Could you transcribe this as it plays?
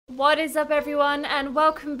What is up, everyone, and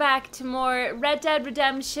welcome back to more Red Dead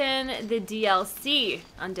Redemption, the DLC,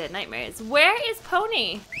 Undead Nightmares. Where is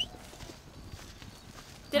Pony?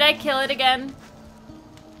 Did I kill it again?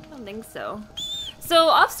 I don't think so. So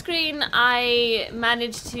off screen, I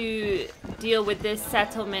managed to deal with this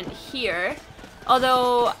settlement here,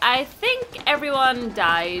 although I think everyone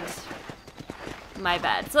died. My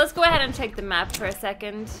bad. So let's go ahead and check the map for a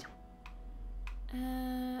second.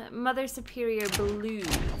 Mother Superior Blues.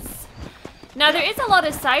 Now there is a lot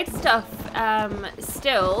of side stuff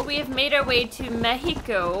still. We have made our way to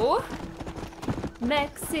Mexico,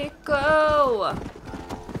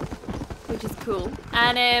 which is cool.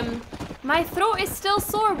 And my throat is still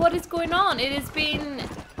sore. What is going on? It has been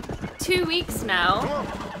 2 weeks now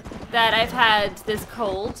that I've had this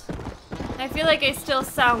cold. I feel like I still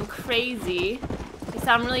sound crazy. I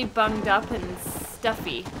sound really bunged up and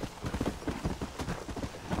stuffy.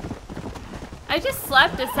 I just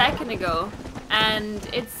slept a second ago, and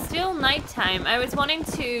it's still nighttime. I was wanting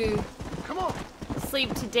to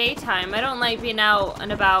sleep to daytime. I don't like being out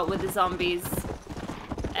and about with the zombies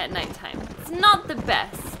at nighttime. It's not the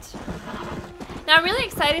best. Now, I'm really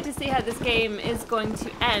excited to see how this game is going to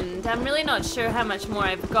end. I'm really not sure how much more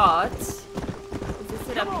I've got. Is this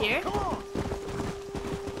it up here?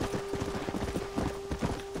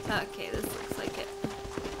 Okay, this looks like it.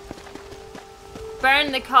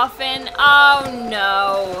 Burn the coffin. Oh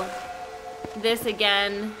no. This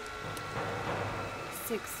again.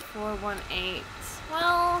 6418.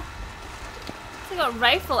 Well, I got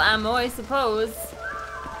rifle ammo, I suppose.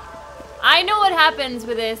 I know what happens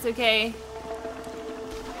with this, okay?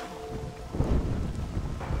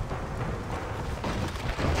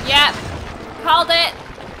 Yep. Called it.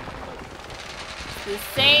 The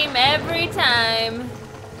same every time.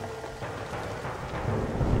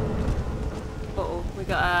 We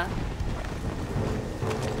got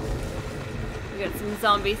some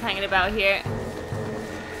zombies hanging about here.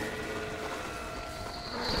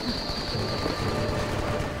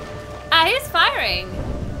 Ah, he's firing.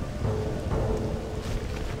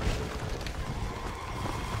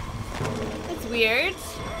 That's weird.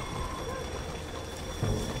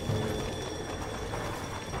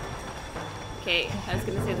 Okay, I was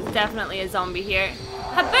gonna say there's definitely a zombie here.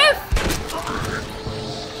 Haboof!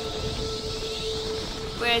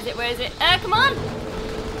 Where is it? Where is it? Come on!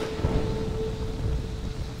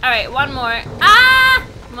 Alright, one more. Ah!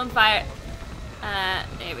 I'm on fire.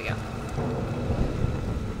 There we go.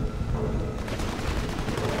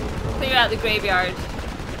 Clear out the graveyard.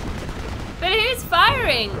 But who's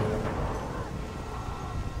firing?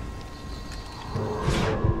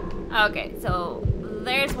 Okay, so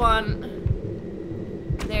there's one.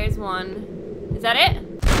 There's one. Is that it?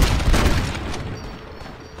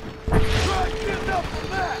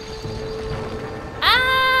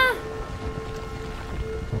 Ah!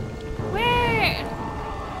 Where?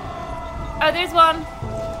 Oh, there's one.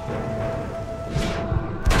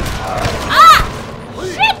 Ah!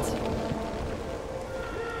 Shit!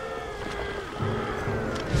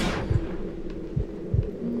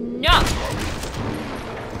 No.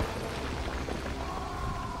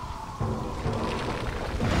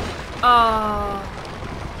 Oh.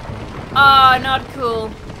 Oh, not cool.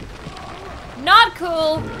 Not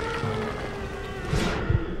cool.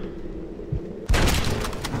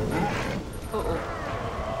 Uh-oh.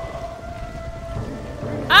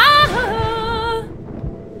 Ah!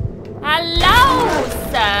 Hello,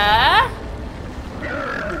 sir.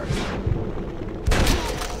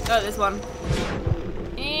 Oh, this one.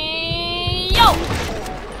 Yo.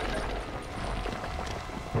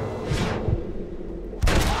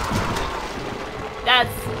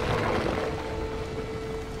 That's.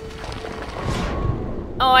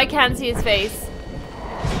 Oh, I can't see his face.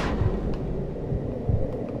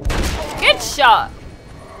 Good shot.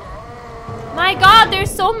 My God,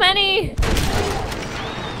 there's so many.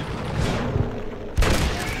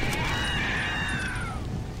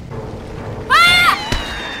 Ah!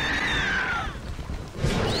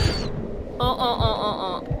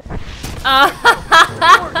 Oh.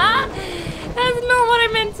 That's not what I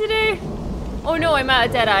meant to do. Oh no, I'm out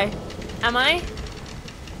of Deadeye. Am I?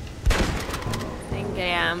 I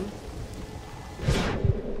am.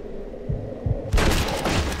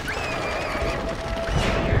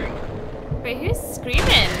 Wait, who's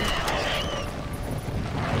screaming?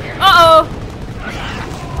 Uh-oh!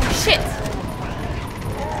 Oh, shit!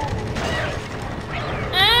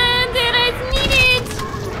 And then it's needed!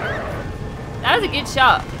 That was a good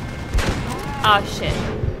shot. Oh, shit.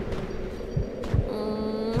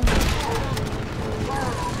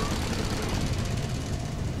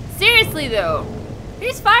 Seriously, though.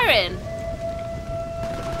 Who's firing?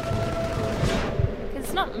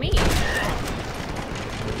 it's not me.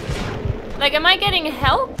 Like, am I getting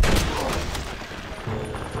help?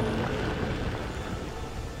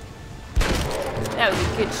 That was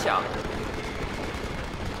a good shot.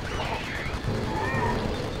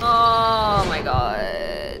 Oh my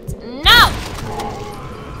god. No!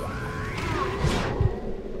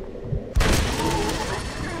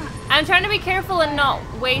 I'm trying to be careful and not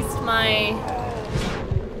waste my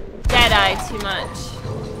dead eye too much.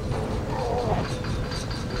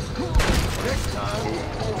 Next time,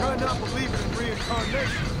 try not believing in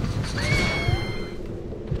reincarnation.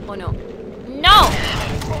 Oh no. No!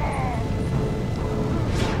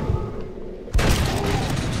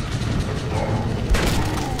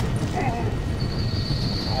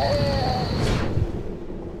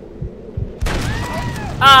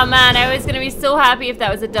 Oh man, I was gonna be so happy if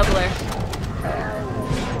that was a doubler.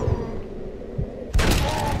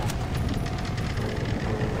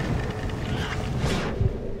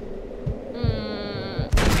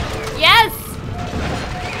 Yes!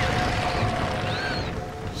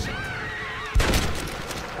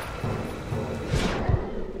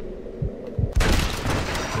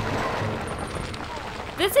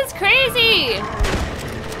 This is crazy!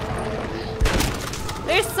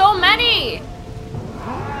 There's so many!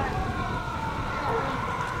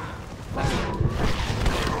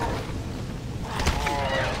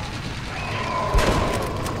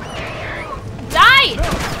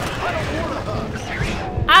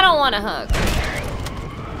 I don't want a hug.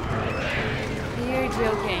 You're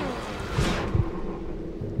joking.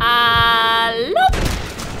 Look.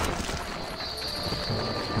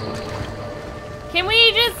 Can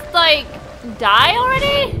we just, like, die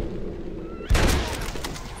already?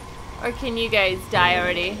 Or can you guys die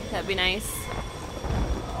already? That'd be nice.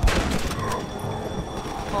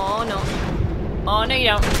 Oh, no. Oh, no, you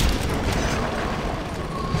don't.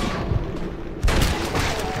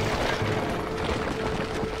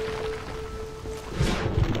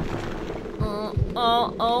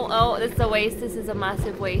 Oh, this is a waste. This is a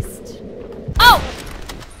massive waste. Oh!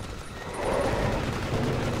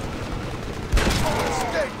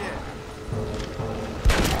 Stay there.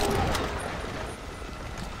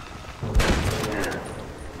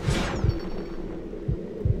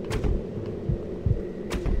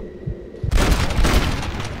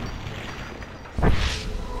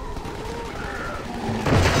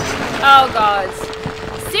 Oh god.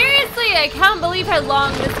 Seriously, I can't believe how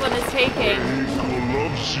long this one is taking.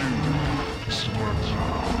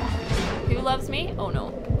 Who loves me? Oh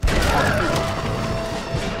no.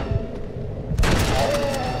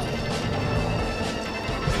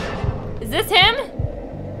 Is this him?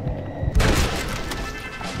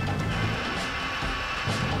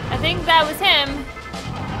 I think that was him.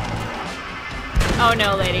 Oh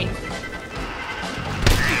no, lady.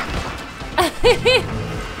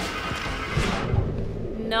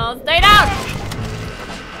 No, stay down!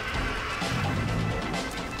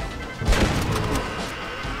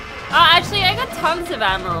 Oh, actually, I got tons of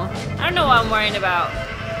ammo. I don't know what I'm worrying about.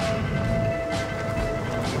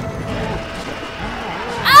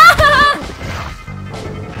 Ah!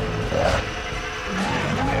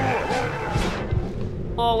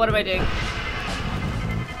 Oh, what am I doing?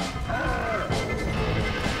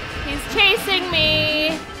 He's chasing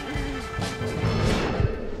me!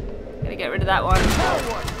 Gotta get rid of that one. Now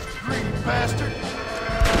what, greedy bastard?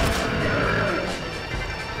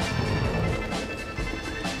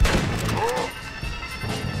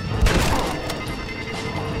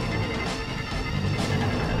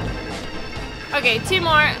 Okay, two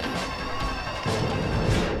more.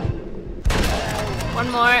 One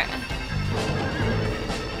more.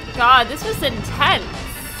 God, this was intense.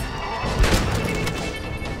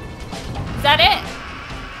 Is that it?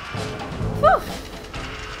 Whew.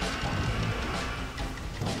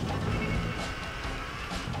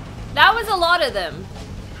 That was a lot of them.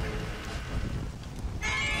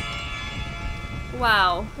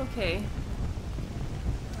 Wow, okay.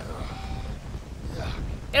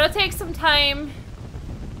 It'll take some time.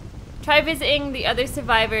 Try visiting the other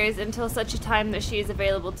survivors until such a time that she is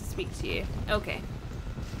available to speak to you. Okay.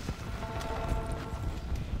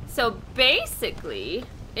 So basically,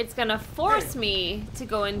 it's gonna force me to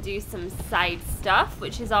go and do some side stuff,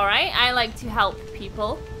 which is alright. I like to help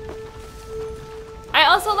people. I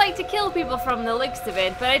also like to kill people from the looks of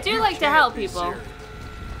it, but I do like to help people.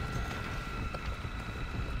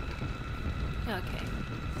 Okay.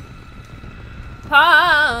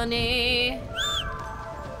 Pony!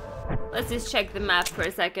 Let's just check the map for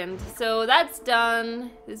a second. So that's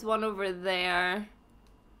done. There's one over there.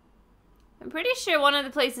 I'm pretty sure one of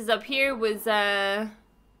the places up here was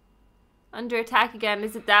under attack again.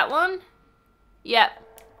 Is it that one? Yep,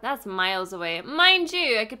 that's miles away. Mind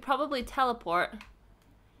you, I could probably teleport.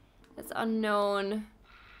 That's unknown.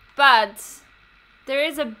 But there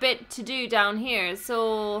is a bit to do down here,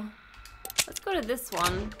 so let's go to this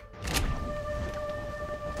one.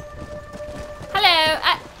 Hello,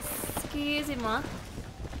 excusez-moi.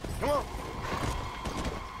 Come on.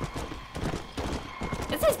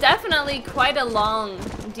 This is definitely quite a long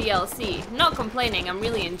DLC. I'm not complaining, I'm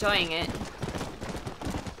really enjoying it.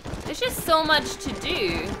 There's just so much to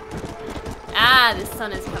do. Ah, the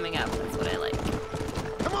sun is coming up. That's what I like.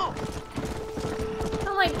 Come on. I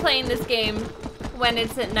don't like playing this game when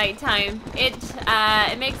it's at nighttime. It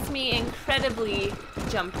makes me incredibly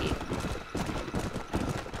jumpy.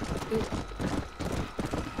 Ooh.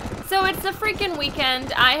 So it's the freaking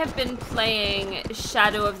weekend. I have been playing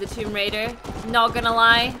Shadow of the Tomb Raider. Not gonna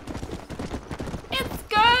lie. It's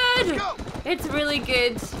good! It's really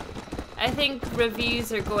good. I think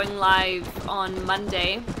reviews are going live on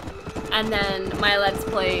Monday. And then my Let's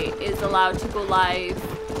Play is allowed to go live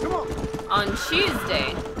on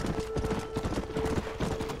Tuesday.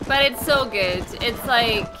 But it's so good. It's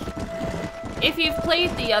like, if you've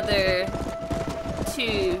played the other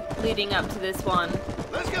two leading up to this one,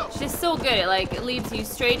 Let's go. it's just so good. It leads you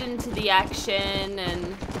straight into the action,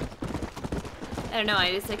 and I don't know,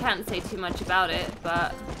 I can't say too much about it,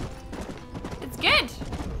 but it's good.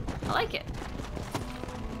 I like it.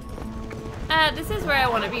 This is where I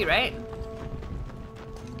want to be, right?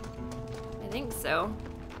 I think so.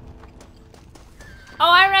 Oh,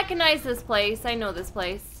 I recognize this place. I know this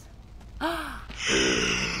place.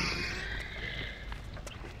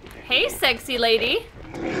 Hey, sexy lady.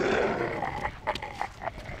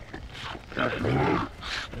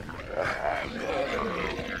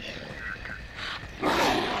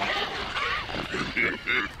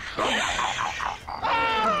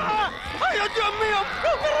 ¡Ay, Dios mío!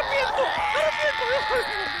 ¡No, me arrepiento! ¡Me arrepiento!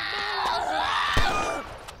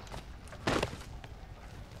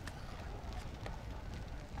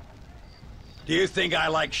 Do you think I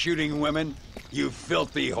like shooting women? You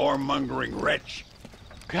filthy, whoremongering wretch.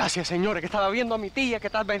 Gracias, señores, que estaba viendo a mi tía que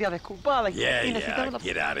está media desculpada y necesitaba...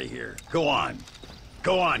 Get out of here. Go on.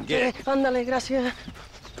 Go on, get it. Ándale, gracias.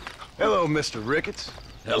 Hello, Mr. Ricketts.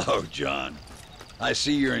 Hello, John. I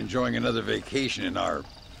see you're enjoying another vacation in our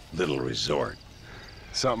little resort.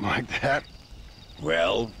 Something like that.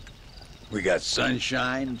 Well, we got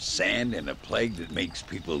sunshine, sand, and a plague that makes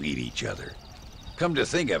people eat each other. Come to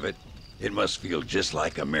think of it, it must feel just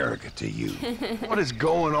like America to you. What is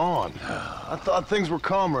going on? I thought things were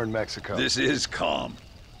calmer in Mexico. This is calm.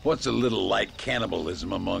 What's a little light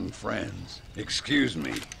cannibalism among friends? Excuse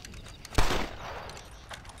me.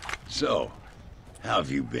 So, how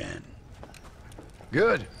have you been?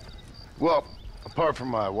 Good. Well, apart from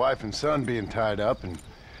my wife and son being tied up and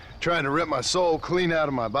trying to rip my soul clean out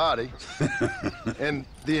of my body, and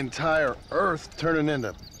the entire Earth turning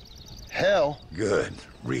into hell. Good.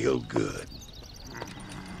 Real good.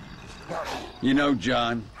 You know,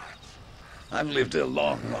 John, I've lived a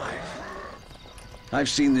long life. I've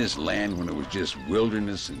seen this land when it was just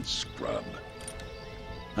wilderness and scrub.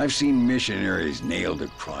 I've seen missionaries nailed to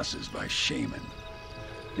crosses by shaman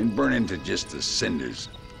and burn into just the cinders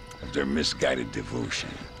of their misguided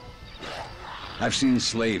devotion. I've seen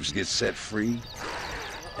slaves get set free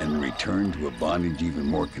and return to a bondage even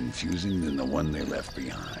more confusing than the one they left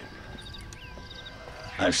behind.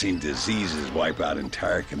 I've seen diseases wipe out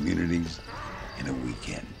entire communities in a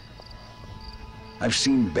weekend. I've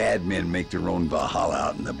seen bad men make their own Valhalla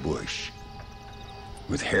out in the bush,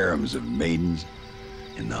 with harems of maidens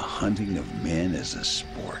and the hunting of men as a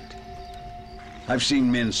sport. I've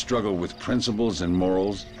seen men struggle with principles and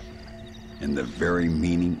morals and the very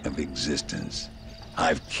meaning of existence.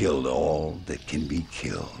 I've killed all that can be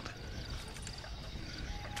killed.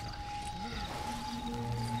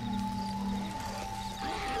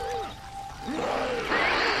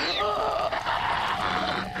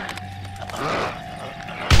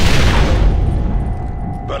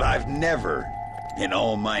 But I've never, in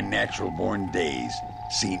all my natural-born days,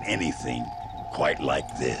 seen anything quite like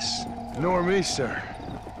this. Nor me, sir.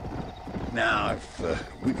 Now, if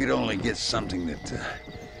we could only get something that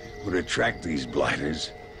would attract these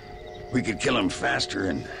blighters, we could kill them faster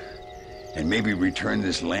and maybe return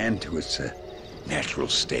this land to its natural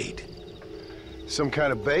state. Some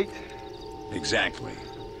kind of bait? Exactly.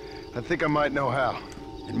 I think I might know how.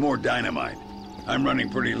 And more dynamite. I'm running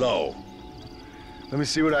pretty low. Let me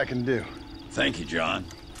see what I can do. Thank you, John.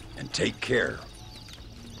 And take care.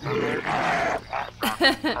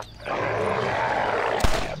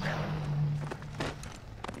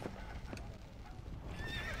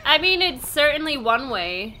 I mean, it's certainly one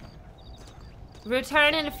way.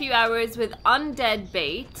 Return in a few hours with undead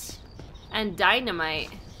bait and dynamite.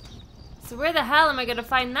 So where the hell am I gonna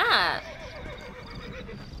find that?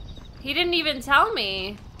 He didn't even tell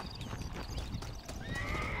me.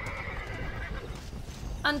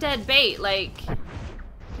 Undead bait, like,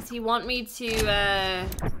 does he want me to, I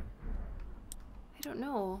don't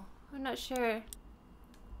know. I'm not sure.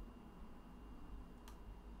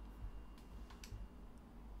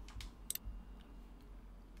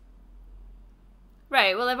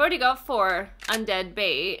 Right, well, I've already got 4 undead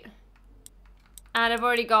bait. And I've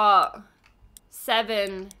already got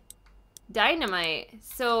 7 dynamite.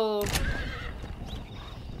 So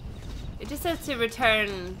it just says to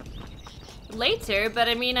return later, but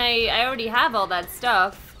I mean, I already have all that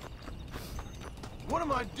stuff. What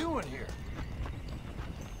am I doing here?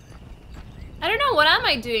 I don't know, what am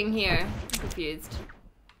I doing here? I'm confused.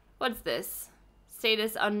 What's this?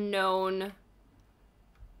 Status unknown.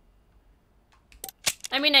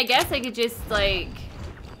 I mean, I guess I could just, like,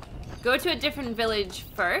 go to a different village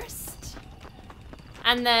first,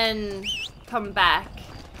 and then come back.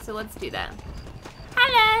 So let's do that.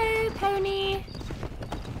 Hello, pony!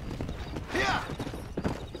 Yeah.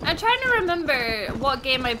 I'm trying to remember what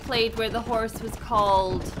game I played where the horse was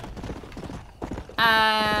called...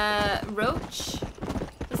 Roach?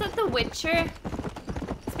 Was that The Witcher?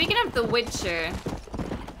 Speaking of The Witcher,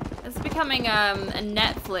 it's becoming a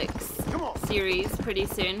Netflix series pretty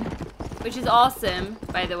soon, which is awesome,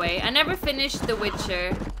 by the way. I never finished The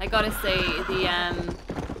Witcher. I gotta say, the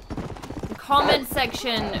comment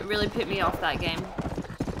section really put me off that game.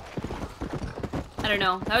 I don't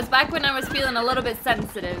know. That was back when I was feeling a little bit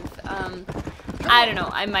sensitive. I don't know.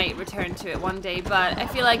 I might return to it one day, but I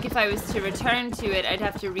feel like if I was to return to it, I'd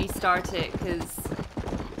have to restart it because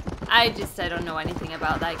I don't know anything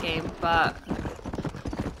about that game, but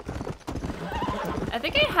I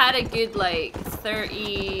think I had a good, like,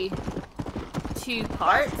 32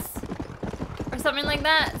 parts or something like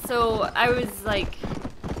that, so I was, like,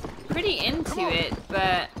 pretty into it,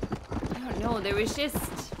 but I don't know, there was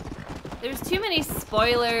too many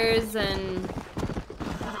spoilers and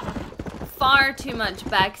far too much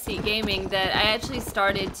backseat gaming that I actually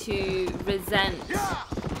started to resent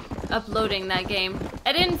uploading that game.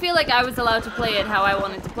 I didn't feel like I was allowed to play it how I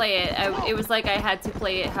wanted to play it. It was like I had to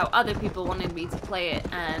play it how other people wanted me to play it,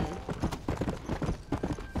 and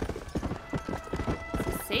it's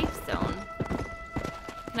a safe zone.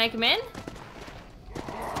 Can I come in?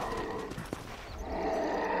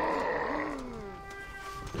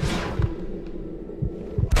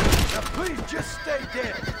 Now please just stay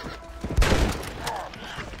dead.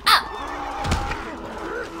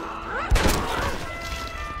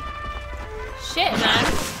 Shit, man.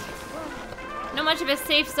 Not much of a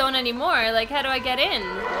safe zone anymore. Like, how do I get in?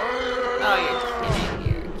 Oh, you're kidding.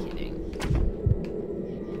 You're kidding.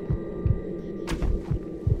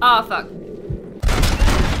 Oh, fuck.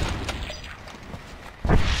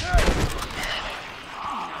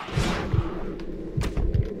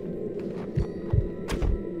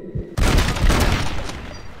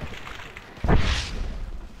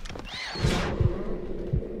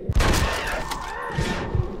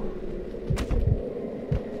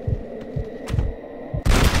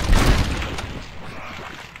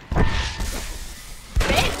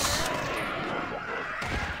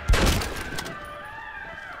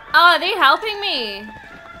 Oh, are they helping me?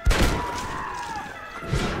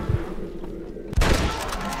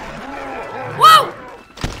 Whoa!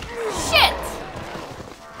 Shit!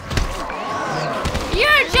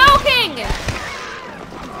 You're joking!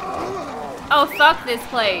 Oh, fuck this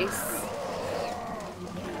place.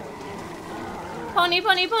 Pony,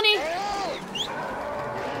 pony, pony.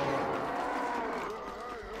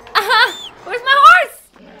 Where's my horse?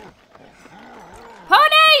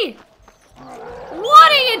 Pony!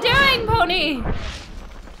 What are you doing, Pony?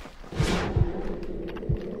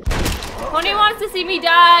 Pony wants to see me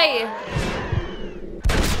die.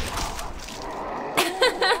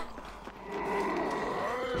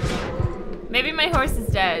 Maybe my horse is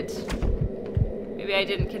dead. Maybe I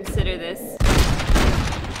didn't consider this.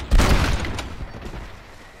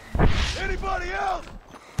 Anybody else?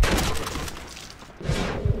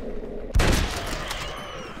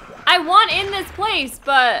 I want in this place,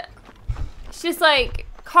 but it's just like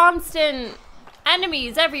constant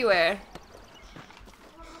enemies everywhere.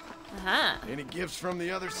 Uh-huh. Any gifts from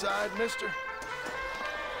the other side, mister?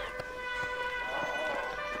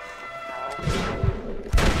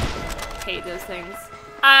 Hate those things.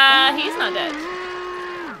 He's not dead.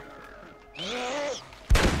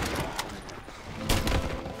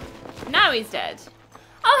 Now he's dead.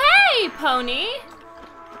 Oh, hey, Pony!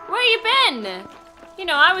 Where you been? You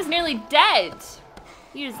know, I was nearly dead.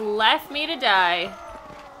 You just left me to die.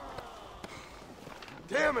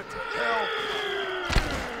 Damn it, hell.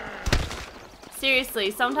 Seriously,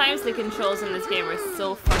 sometimes the controls in this game are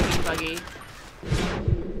so fucking buggy.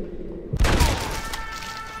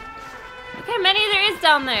 Look how many there is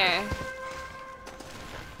down there.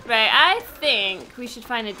 Right, I think we should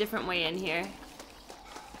find a different way in here.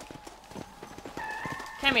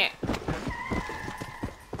 Come here.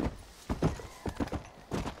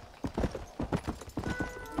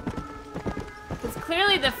 Because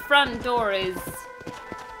clearly the front door is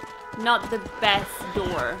not the best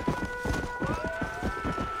door.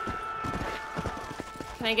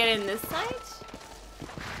 Can I get in this side?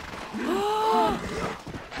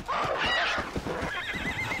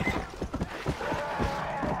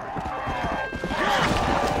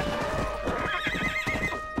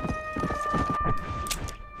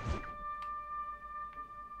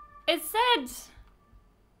 It said...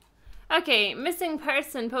 Okay, missing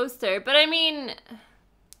person poster, but I mean...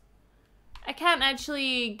 I can't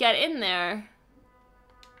actually get in there.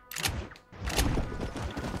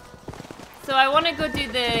 So I want to go do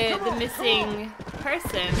the missing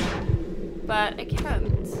person, but I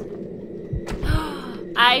can't.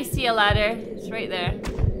 I see a ladder. It's right there.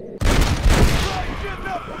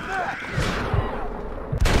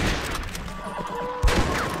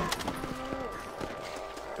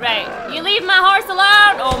 Right, you leave my horse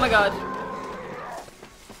alone! Oh my god.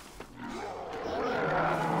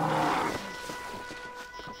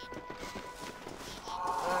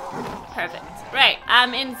 Perfect. Right,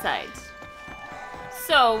 I'm inside.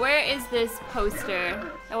 So, where is this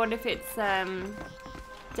poster? I wonder if it's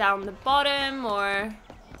down the bottom or...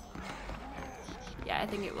 Yeah, I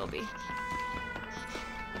think it will be.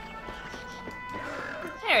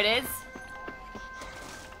 There it is.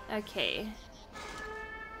 Okay.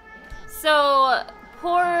 So,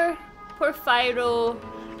 poor Pyro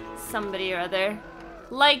somebody or other.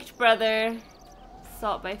 Liked brother.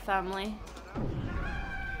 Sought by family.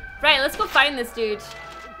 Right, let's go find this dude.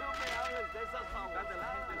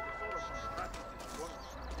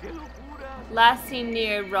 Last seen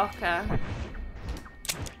near Rocca,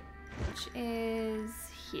 which is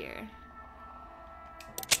here.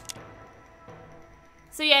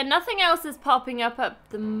 So yeah, nothing else is popping up at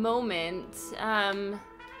the moment. I'm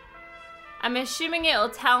assuming it'll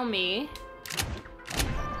tell me.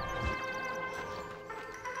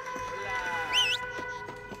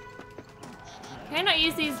 Can I not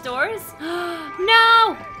use these doors?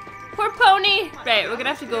 No! Poor pony! Right, we're gonna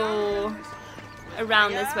have to go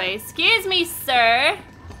around this way. Excuse me, sir.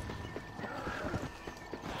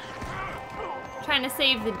 Trying to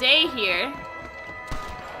save the day here.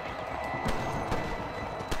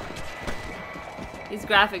 These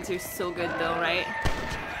graphics are so good though, right?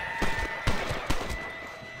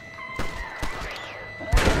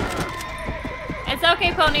 It's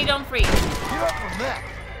okay, pony, don't freak.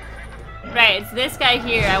 Right, it's this guy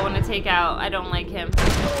here I want to take out. I don't like him.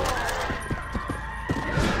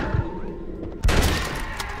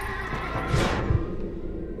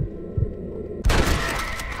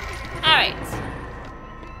 Alright.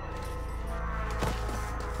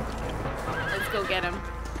 Let's go get him.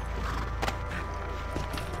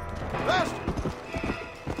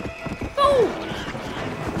 Boom!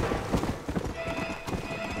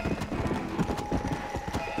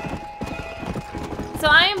 So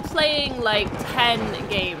I am playing like 10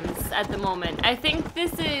 games at the moment. I think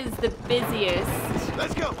this is the busiest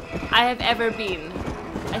I have ever been.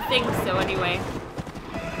 I think so anyway.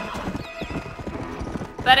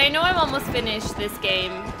 But I know I'm almost finished this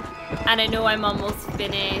game. And I know I'm almost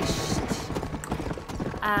finished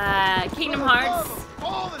Kingdom Hearts,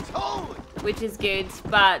 which is good.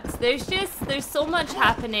 But there's so much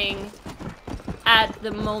happening at the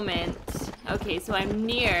moment. Okay, so I'm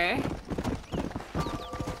near.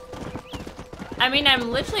 I mean, I'm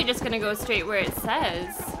literally just gonna go straight where it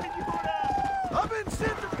says. I've been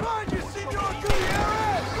sent to find you, Senor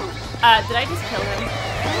Gutierrez! Did I just kill him?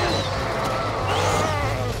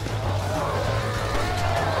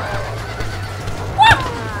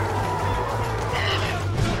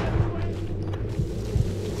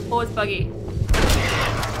 Woo! Oh, it's buggy.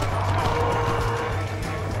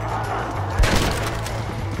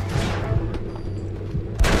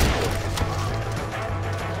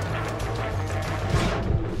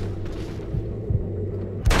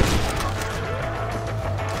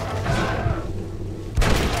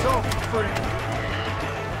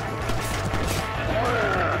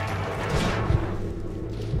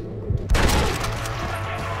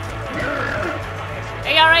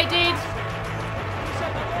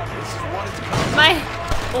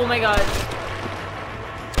 Oh my god.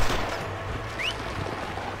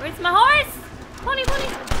 Where's my horse? Pony, pony.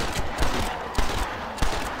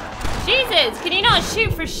 Jesus, can you not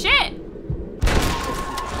shoot for shit?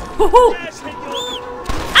 Woohoo!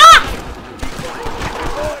 Ah!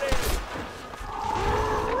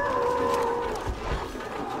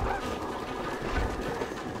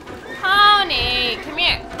 Pony, come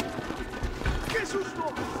here.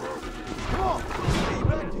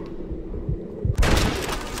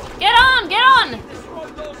 Get on, get on!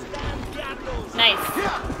 Nice.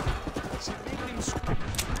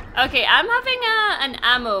 Okay, I'm having an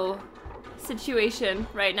ammo situation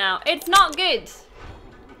right now. It's not good.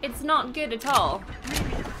 It's not good at all.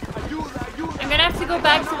 I'm gonna have to go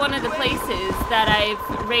back to one of the places that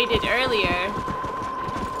I've raided earlier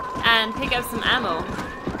and pick up some ammo.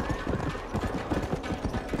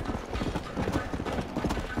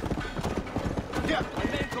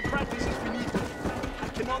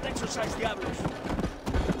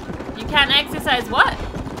 You can't exercise what?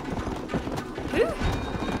 Who?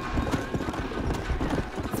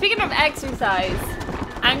 Speaking of exercise,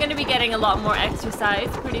 I'm gonna be getting a lot more exercise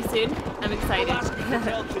pretty soon. I'm excited.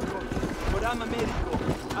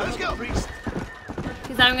 Let's go.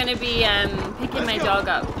 Because I'm gonna be picking my dog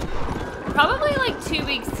up. Probably like 2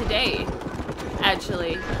 weeks today,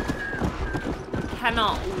 actually.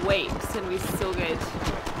 Cannot wait. It's gonna be so good.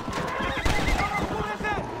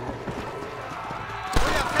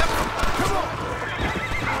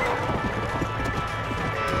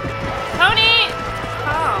 Tony!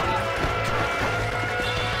 Come.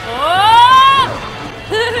 Oh!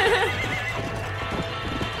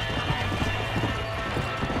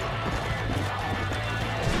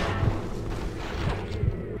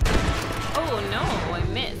 Oh no, I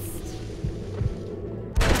missed.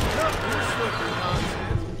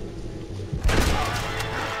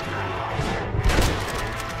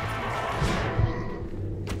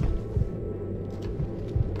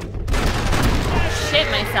 Shit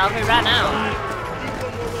myself, I ran out.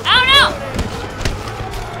 Oh no!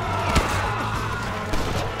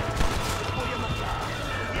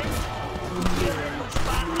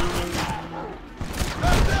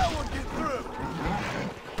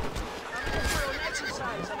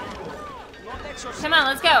 Come on,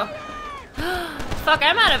 let's go. Fuck,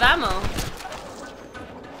 I'm out of ammo.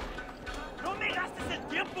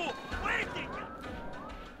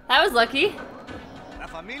 That was lucky. La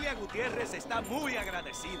familia Gutiérrez está muy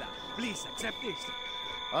agradecida. Please accept this.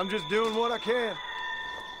 I'm just doing what I can.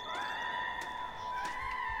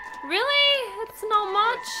 Really? It's not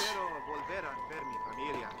much.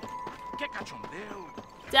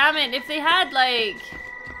 Damn it, if they had like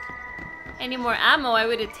any more ammo, I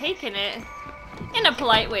would have taken it. In a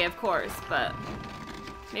polite way, of course, but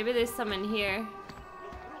maybe there's some in here.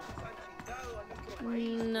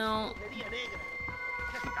 No.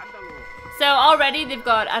 So already they've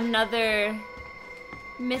got another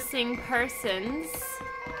missing persons.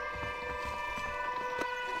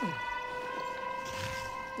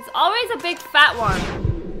 There's always a big fat one.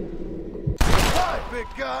 Hi, big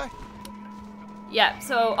guy. Yeah,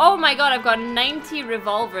 so, oh my god, I've got 90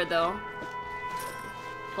 revolver though.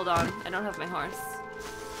 Hold on, I don't have my horse.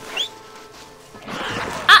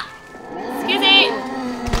 Ah! Excuse me!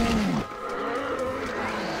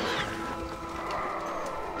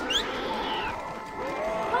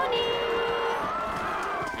 Pony!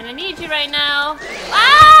 And I need you right now.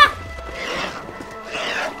 Ah!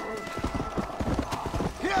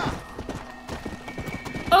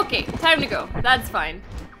 Okay, time to go. That's fine.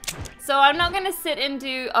 So I'm not gonna sit and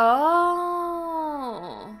do...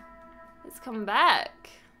 Oh! It's come back.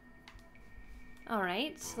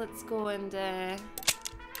 Alright, let's go and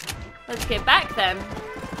let's get back then.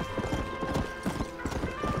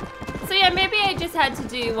 So yeah, maybe I just had to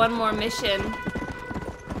do one more mission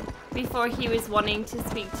before he was wanting to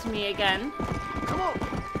speak to me again. Come on.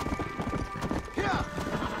 Yeah.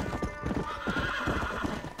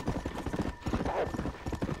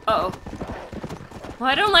 Uh-oh. Well,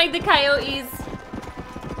 I don't like the coyotes.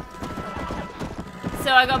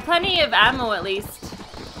 So I got plenty of ammo at least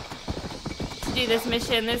to do this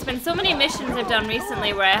mission. There's been so many missions I've done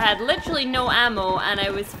recently where I had literally no ammo and I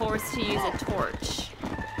was forced to use a torch.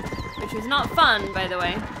 Which was not fun, by the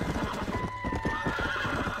way.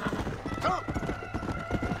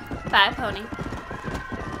 Bye, pony.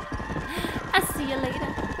 I'll see you later.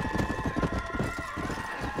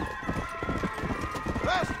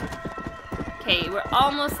 Okay, we're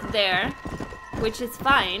almost there, which is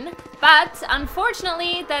fine. But,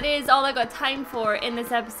 unfortunately, that is all I got time for in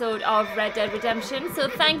this episode of Red Dead Redemption. So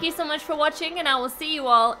thank you so much for watching, and I will see you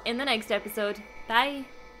all in the next episode. Bye!